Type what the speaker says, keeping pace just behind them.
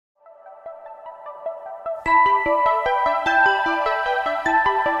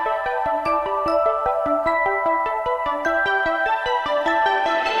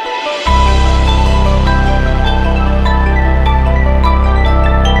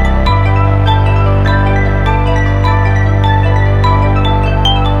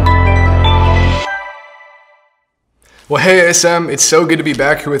Well, hey ASM, it's so good to be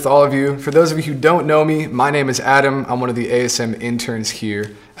back here with all of you. For those of you who don't know me, my name is Adam. I'm one of the ASM interns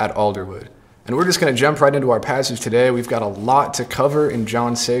here at Alderwood. And we're just going to jump right into our passage today. We've got a lot to cover in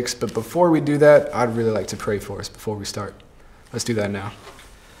John 6, but before we do that, I'd really like to pray for us before we start. Let's do that now.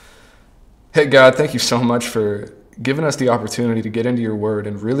 Hey God, thank you so much for giving us the opportunity to get into your word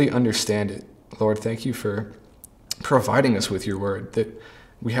and really understand it. Lord, thank you for providing us with your word, that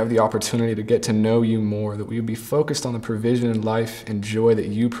we have the opportunity to get to know you more, that we would be focused on the provision and life and joy that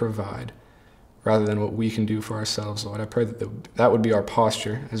you provide rather than what we can do for ourselves, Lord. I pray that that would be our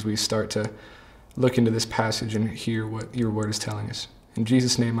posture as we start to look into this passage and hear what your word is telling us. In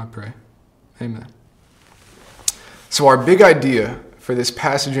Jesus' name I pray. Amen. So our big idea for this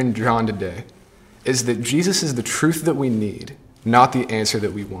passage in John today is that Jesus is the truth that we need, not the answer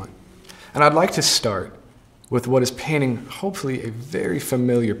that we want. And I'd like to start with what is painting, hopefully, a very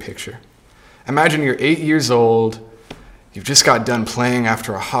familiar picture. Imagine you're 8 years old, you've just got done playing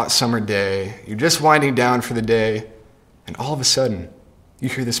after a hot summer day, you're just winding down for the day, and all of a sudden, you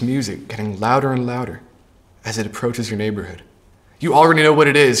hear this music getting louder and louder as it approaches your neighborhood. You already know what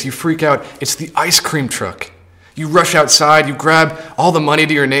it is. You freak out. It's the ice cream truck. You rush outside, you grab all the money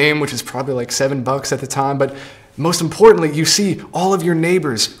to your name, which is probably like $7 at the time, but most importantly, you see all of your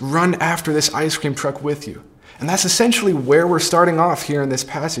neighbors run after this ice cream truck with you. And that's essentially where we're starting off here in this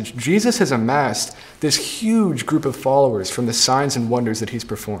passage. Jesus has amassed this huge group of followers from the signs and wonders that he's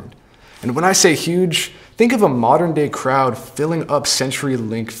performed. And when I say huge, think of a modern day crowd filling up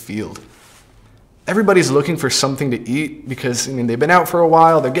CenturyLink Field. Everybody's looking for something to eat because they've been out for a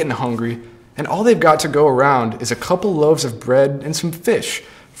while, they're getting hungry, and all they've got to go around is a couple loaves of bread and some fish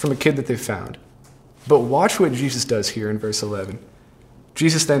from a kid that they found. But watch what Jesus does here in verse 11.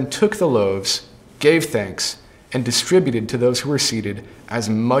 Jesus then took the loaves, gave thanks, and distributed to those who were seated as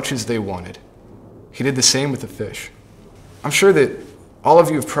much as they wanted. He did the same with the fish. I'm sure that all of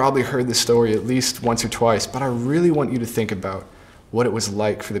you have probably heard this story at least once or twice, but I really want you to think about what it was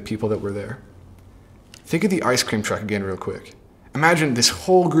like for the people that were there. Think of the ice cream truck again real quick. Imagine this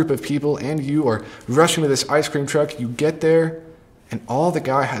whole group of people and you are rushing to this ice cream truck. You get there, and all the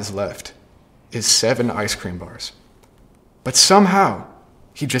guy has left is 7 ice cream bars. But somehow,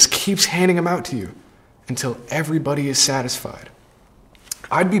 he just keeps handing them out to you until everybody is satisfied.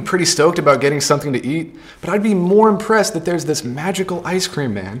 I'd be pretty stoked about getting something to eat, but I'd be more impressed that there's this magical ice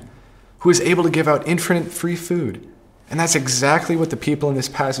cream man who is able to give out infinite free food. And that's exactly what the people in this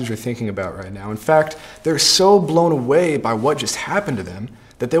passage are thinking about right now. In fact, they're so blown away by what just happened to them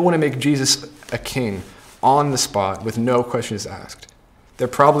that they want to make Jesus a king on the spot with no questions asked. They're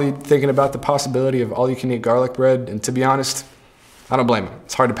probably thinking about the possibility of all-you-can-eat garlic bread, and to be honest, I don't blame them.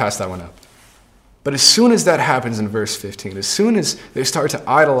 It's hard to pass that one up. But as soon as that happens in verse 15, as soon as they start to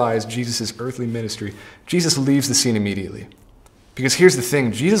idolize Jesus' earthly ministry, Jesus leaves the scene immediately. Because here's the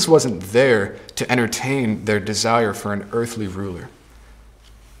thing, Jesus wasn't there to entertain their desire for an earthly ruler.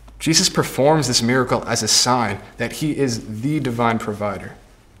 Jesus performs this miracle as a sign that he is the divine provider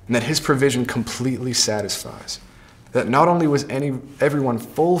and that his provision completely satisfies. That not only was everyone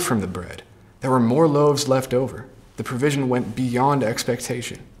full from the bread, there were more loaves left over. The provision went beyond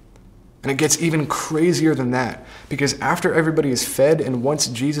expectation. And it gets even crazier than that, because after everybody is fed and once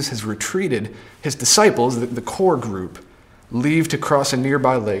Jesus has retreated, his disciples, the core group, leave to cross a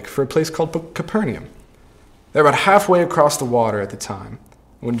nearby lake for a place called Capernaum. They're about halfway across the water at the time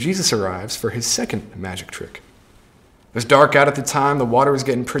when Jesus arrives for his second magic trick. It was dark out at the time, the water was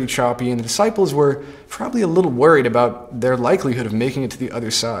getting pretty choppy, and the disciples were probably a little worried about their likelihood of making it to the other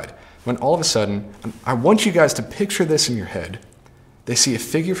side, when all of a sudden, I want you guys to picture this in your head. They see a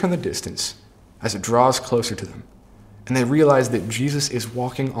figure from the distance as it draws closer to them, and they realize that Jesus is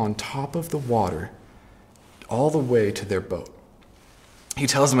walking on top of the water all the way to their boat. He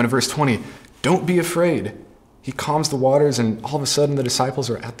tells them in verse 20, "Don't be afraid." He calms the waters, and all of a sudden the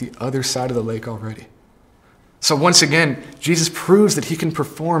disciples are at the other side of the lake already. So once again, Jesus proves that he can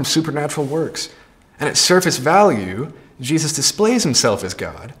perform supernatural works. And at surface value, Jesus displays himself as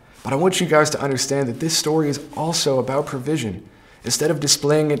God. But I want you guys to understand that this story is also about provision. Instead of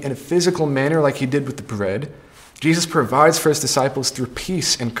displaying it in a physical manner like he did with the bread, Jesus provides for his disciples through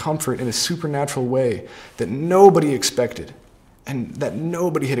peace and comfort in a supernatural way that nobody expected and that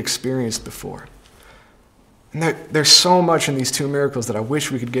nobody had experienced before. And there's so much in these two miracles that I wish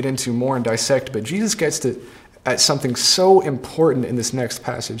we could get into more and dissect, but Jesus gets at something so important in this next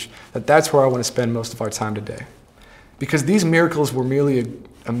passage that's where I want to spend most of our time today. Because these miracles were merely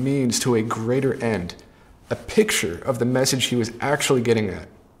a means to a greater end, a picture of the message he was actually getting at.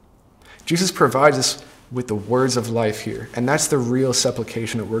 Jesus provides us with the words of life here, and that's the real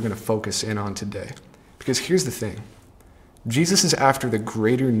supplication that we're going to focus in on today. Because here's the thing. Jesus is after the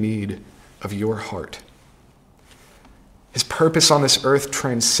greater need of your heart. His purpose on this earth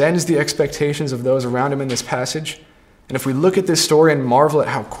transcends the expectations of those around him in this passage. And if we look at this story and marvel at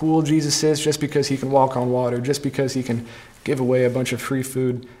how cool Jesus is just because he can walk on water, just because he can give away a bunch of free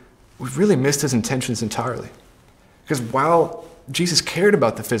food, we've really missed his intentions entirely. Because while Jesus cared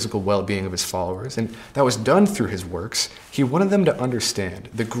about the physical well-being of his followers, and that was done through his works, he wanted them to understand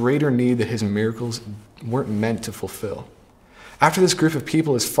the greater need that his miracles weren't meant to fulfill. After this group of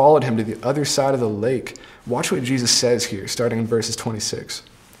people has followed him to the other side of the lake, watch what Jesus says here, starting in verses 26.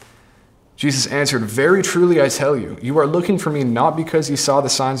 Jesus answered, "Very truly I tell you, you are looking for me not because you saw the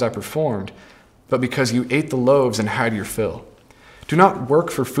signs I performed, but because you ate the loaves and had your fill. Do not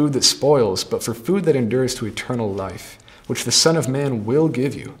work for food that spoils, but for food that endures to eternal life, which the Son of Man will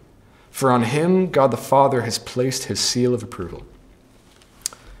give you. For on him God the Father has placed his seal of approval."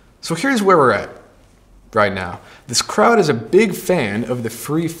 So here's where we're at right now. This crowd is a big fan of the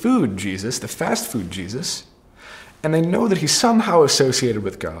free food Jesus, the fast food Jesus, and they know that he's somehow associated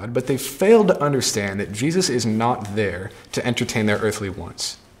with God, but they failed to understand that Jesus is not there to entertain their earthly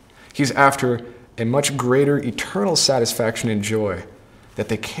wants. He's after a much greater eternal satisfaction and joy that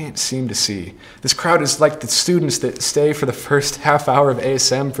they can't seem to see. This crowd is like the students that stay for the first half hour of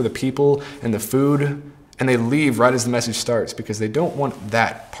ASM for the people and the food, and they leave right as the message starts because they don't want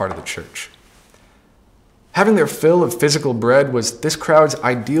that part of the church. Having their fill of physical bread was this crowd's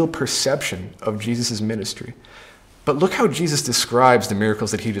ideal perception of Jesus' ministry. But look how Jesus describes the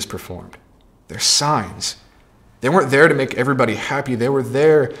miracles that he just performed. They're signs. They weren't there to make everybody happy. They were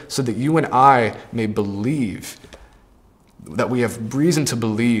there so that you and I may believe, that we have reason to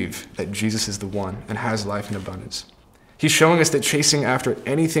believe that Jesus is the one and has life in abundance. He's showing us that chasing after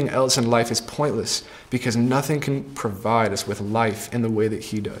anything else in life is pointless because nothing can provide us with life in the way that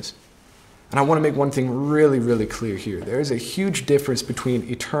he does. And I want to make one thing really, really clear here. There is a huge difference between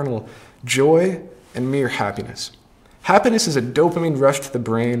eternal joy and mere happiness. Happiness is a dopamine rush to the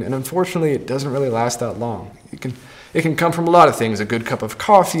brain, and unfortunately, it doesn't really last that long. It can come from a lot of things: a good cup of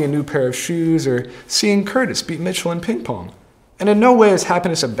coffee, a new pair of shoes, or seeing Curtis beat Mitchell in ping pong. And in no way is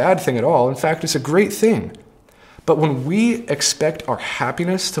happiness a bad thing at all. In fact, it's a great thing. But when we expect our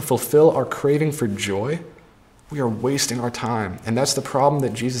happiness to fulfill our craving for joy, we are wasting our time. And that's the problem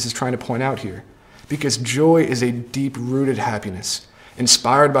that Jesus is trying to point out here. Because joy is a deep-rooted happiness,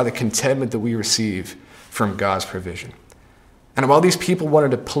 inspired by the contentment that we receive from God's provision. And while these people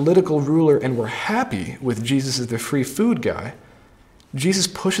wanted a political ruler and were happy with Jesus as the free food guy, Jesus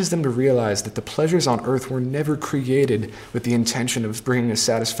pushes them to realize that the pleasures on earth were never created with the intention of bringing us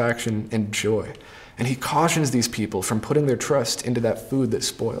satisfaction and joy. And he cautions these people from putting their trust into that food that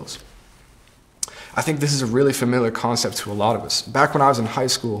spoils. I think this is a really familiar concept to a lot of us. Back when I was in high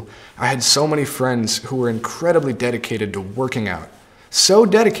school, I had so many friends who were incredibly dedicated to working out. So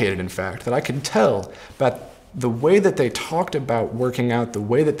dedicated, in fact, that I could tell by the way that they talked about working out, the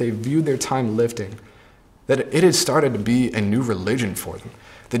way that they viewed their time lifting, that it had started to be a new religion for them.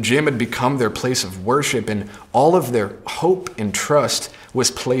 The gym had become their place of worship, and all of their hope and trust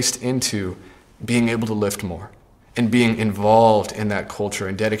was placed into being able to lift more and being involved in that culture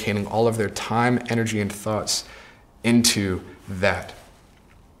and dedicating all of their time, energy, and thoughts into that.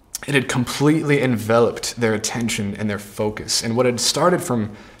 It had completely enveloped their attention and their focus. And what had started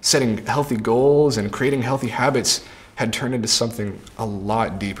from setting healthy goals and creating healthy habits had turned into something a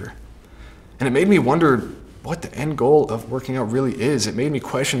lot deeper. And it made me wonder what the end goal of working out really is. It made me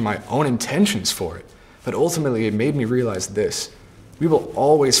question my own intentions for it. But ultimately, it made me realize this: we will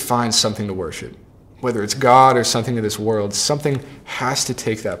always find something to worship. Whether it's God or something of this world, something has to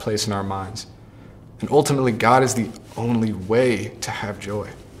take that place in our minds. And ultimately, God is the only way to have joy.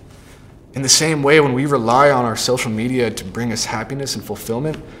 In the same way, when we rely on our social media to bring us happiness and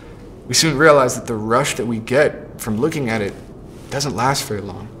fulfillment, we soon realize that the rush that we get from looking at it doesn't last very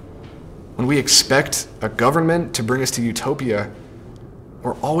long. When we expect a government to bring us to utopia,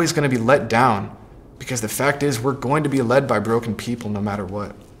 we're always going to be let down, because the fact is we're going to be led by broken people no matter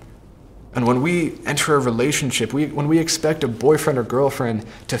what. And when we enter a relationship, when we expect a boyfriend or girlfriend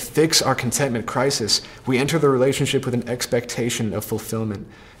to fix our contentment crisis, we enter the relationship with an expectation of fulfillment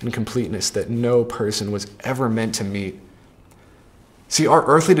and completeness that no person was ever meant to meet. See, our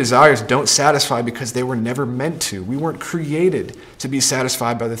earthly desires don't satisfy because they were never meant to. We weren't created to be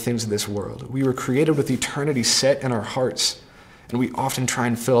satisfied by the things of this world. We were created with eternity set in our hearts, and we often try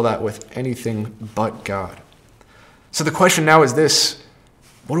and fill that with anything but God. So the question now is this: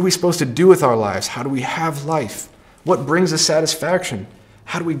 what are we supposed to do with our lives? How do we have life? What brings us satisfaction?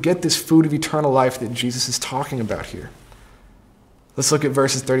 How do we get this food of eternal life that Jesus is talking about here? Let's look at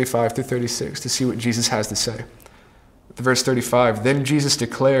verses 35 through 36 to see what Jesus has to say. Verse 35, then Jesus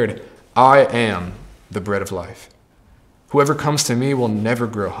declared, I am the bread of life. Whoever comes to me will never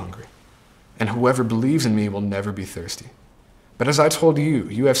grow hungry, and whoever believes in me will never be thirsty. But as I told you,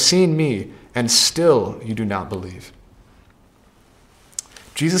 you have seen me, and still you do not believe.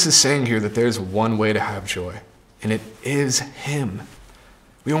 Jesus is saying here that there's one way to have joy, and it is him.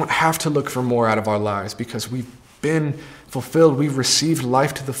 We don't have to look for more out of our lives because we've been fulfilled. We've received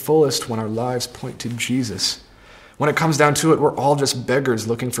life to the fullest when our lives point to Jesus. When it comes down to it, we're all just beggars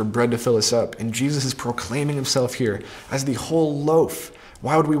looking for bread to fill us up, and Jesus is proclaiming himself here as the whole loaf.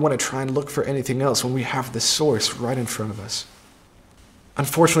 Why would we want to try and look for anything else when we have the source right in front of us?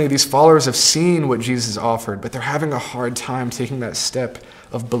 Unfortunately, these followers have seen what Jesus offered, but they're having a hard time taking that step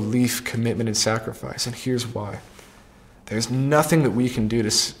of belief, commitment, and sacrifice. And here's why. There's nothing that we can do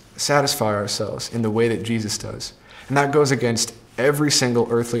to satisfy ourselves in the way that Jesus does. And that goes against every single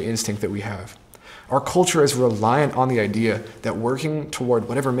earthly instinct that we have. Our culture is reliant on the idea that working toward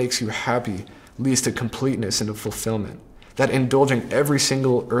whatever makes you happy leads to completeness and to fulfillment. That indulging every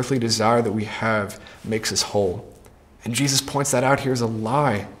single earthly desire that we have makes us whole. And Jesus points that out here as a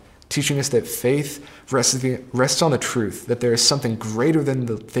lie, teaching us that faith rests on the truth, that there is something greater than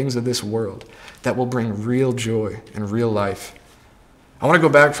the things of this world that will bring real joy and real life. I want to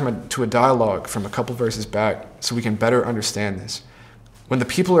go back to a dialogue from a couple verses back so we can better understand this. When the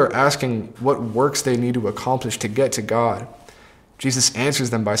people are asking what works they need to accomplish to get to God, Jesus answers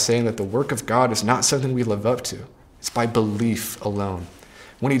them by saying that the work of God is not something we live up to. It's by belief alone.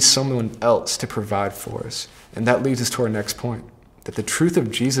 We need someone else to provide for us. And that leads us to our next point, that the truth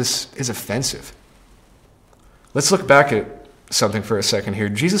of Jesus is offensive. Let's look back at something for a second here.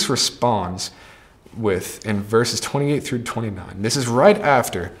 Jesus responds in verses 28 through 29. This is right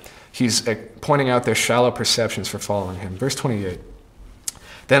after he's pointing out their shallow perceptions for following him. Verse 28.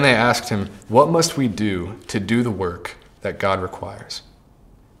 Then they asked him, what must we do to do the work that God requires?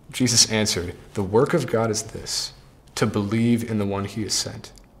 Jesus answered, the work of God is this, to believe in the one he has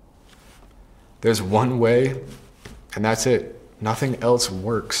sent. There's one way, and that's it. Nothing else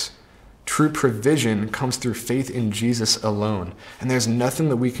works. True provision comes through faith in Jesus alone. And there's nothing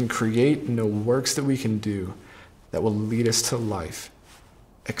that we can create, no works that we can do that will lead us to life,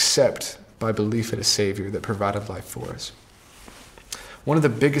 except by belief in a Savior that provided life for us. One of the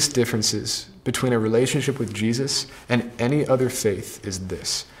biggest differences between a relationship with Jesus and any other faith is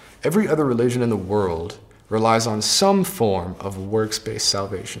this. Every other religion in the world relies on some form of works-based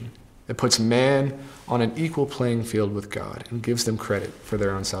salvation. It puts man on an equal playing field with God and gives them credit for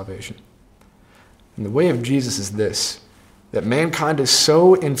their own salvation. And the way of Jesus is this, that mankind is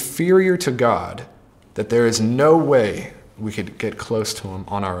so inferior to God that there is no way we could get close to him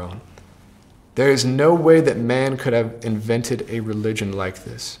on our own. There is no way that man could have invented a religion like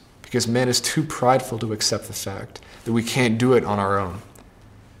this, because man is too prideful to accept the fact that we can't do it on our own.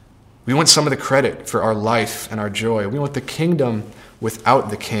 We want some of the credit for our life and our joy. We want the kingdom without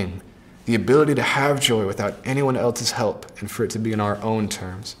the king, the ability to have joy without anyone else's help, and for it to be in our own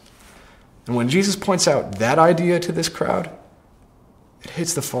terms. And when Jesus points out that idea to this crowd, it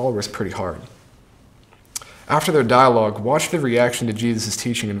hits the followers pretty hard. After their dialogue, watch the reaction to Jesus'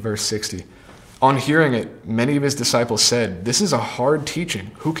 teaching in verse 60. On hearing it, many of his disciples said, this is a hard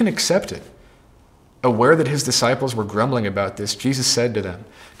teaching. Who can accept it? Aware that his disciples were grumbling about this, Jesus said to them,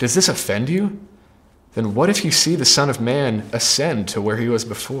 does this offend you? Then what if you see the Son of Man ascend to where he was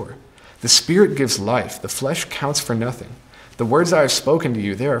before? The Spirit gives life. The flesh counts for nothing. The words I have spoken to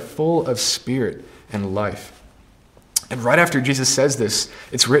you, they are full of spirit and life. And right after Jesus says this,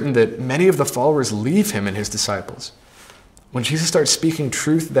 it's written that many of the followers leave him and his disciples. When Jesus starts speaking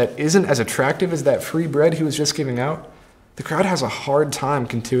truth that isn't as attractive as that free bread he was just giving out, the crowd has a hard time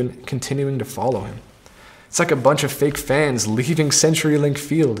continuing to follow him. It's like a bunch of fake fans leaving CenturyLink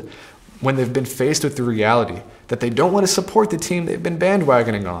Field when they've been faced with the reality that they don't want to support the team they've been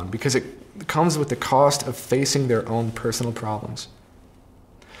bandwagoning on because it comes with the cost of facing their own personal problems.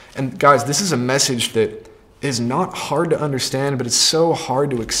 And guys, this is a message that is not hard to understand, but it's so hard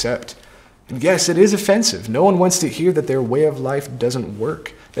to accept. And yes, it is offensive. No one wants to hear that their way of life doesn't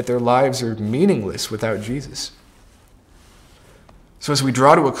work, that their lives are meaningless without Jesus. So as we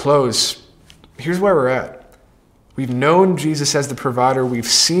draw to a close, here's where we're at. We've known Jesus as the provider. We've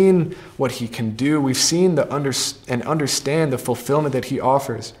seen what he can do. We've seen and understand the fulfillment that he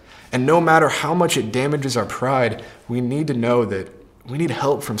offers. And no matter how much it damages our pride, we need to know that we need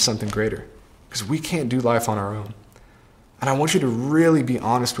help from something greater because we can't do life on our own. And I want you to really be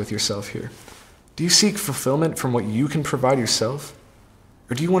honest with yourself here. Do you seek fulfillment from what you can provide yourself?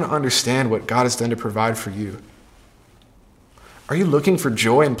 Or do you want to understand what God has done to provide for you? Are you looking for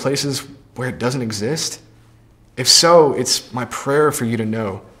joy in places where it doesn't exist? If so, it's my prayer for you to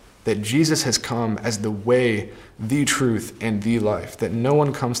know that Jesus has come as the way, the truth, and the life, that no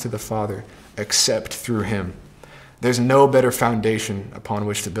one comes to the Father except through him. There's no better foundation upon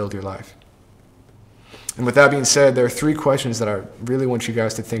which to build your life. And with that being said, there are 3 questions that I really want you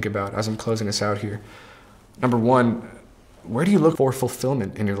guys to think about as I'm closing us out here. Number 1, where do you look for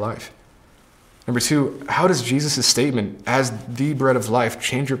fulfillment in your life? Number 2, how does Jesus' statement as the bread of life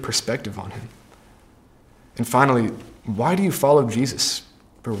change your perspective on him? And finally, why do you follow Jesus?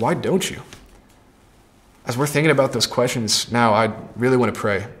 Or why don't you? As we're thinking about those questions now, I really want to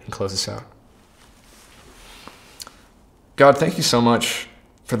pray and close this out. God, thank you so much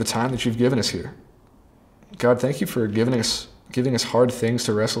for the time that you've given us here. God, thank you for giving us hard things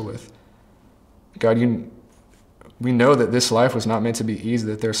to wrestle with. God, we know that this life was not meant to be easy,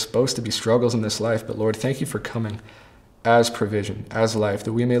 that there's supposed to be struggles in this life, but Lord, thank you for coming as provision, as life,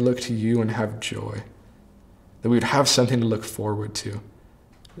 that we may look to you and have joy, that we would have something to look forward to,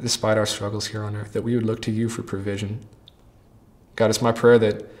 despite our struggles here on earth, that we would look to you for provision. God, it's my prayer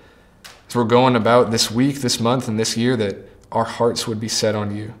that as we're going about this week, this month, and this year, that our hearts would be set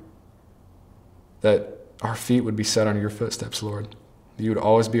on you, that our feet would be set on your footsteps, Lord, that you would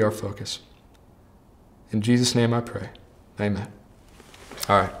always be our focus. In Jesus' name I pray. Amen.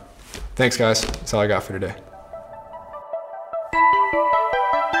 All right. Thanks, guys. That's all I got for today.